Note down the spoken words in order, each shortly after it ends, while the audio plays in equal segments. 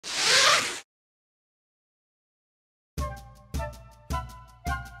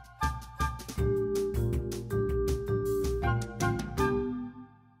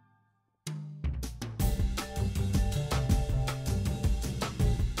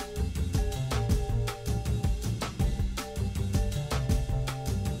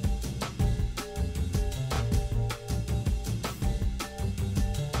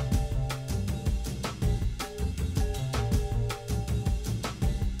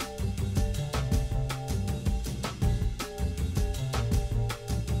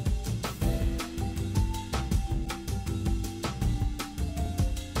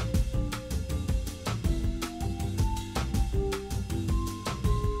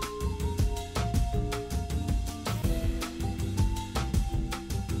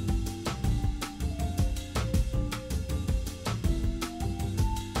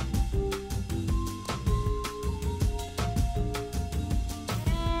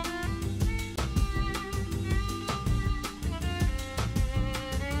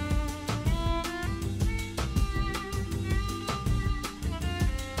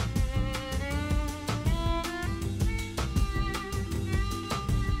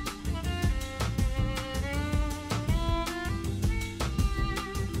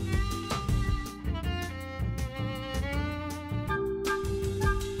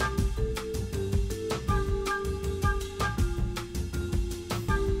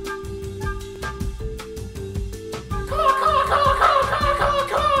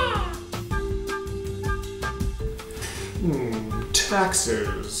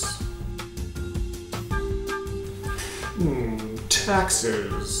Taxes.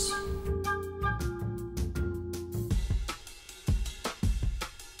 Taxes.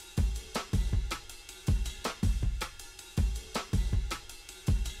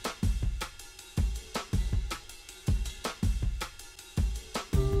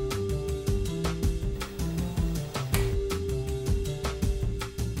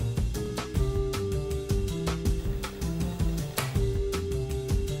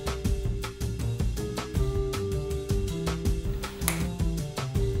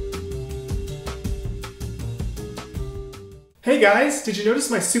 Hey guys, did you notice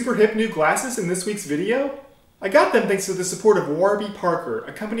my super hip new glasses in this week's video? I got them thanks to the support of Warby Parker,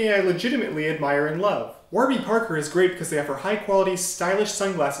 a company I legitimately admire and love. Warby Parker is great because they offer high quality, stylish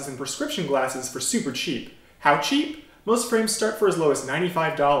sunglasses and prescription glasses for super cheap. How cheap? Most frames start for as low as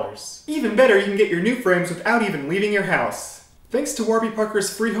 $95. Even better, you can get your new frames without even leaving your house. Thanks to Warby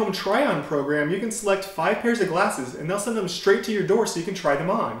Parker's free home try-on program, you can select 5 pairs of glasses and they'll send them straight to your door so you can try them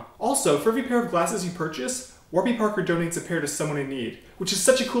on. Also, for every pair of glasses you purchase, Warby Parker donates a pair to someone in need, which is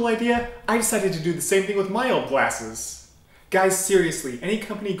such a cool idea, I decided to do the same thing with my old glasses. Guys, seriously, any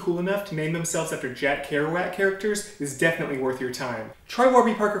company cool enough to name themselves after Jack Kerouac characters is definitely worth your time. Try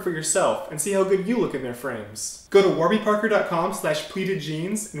Warby Parker for yourself and see how good you look in their frames. Go to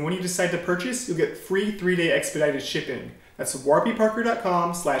warbyparker.com/pleated-jeans, and when you decide to purchase, you'll get free 3-day expedited shipping. That's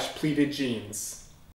warbyparker.com/pleated-jeans.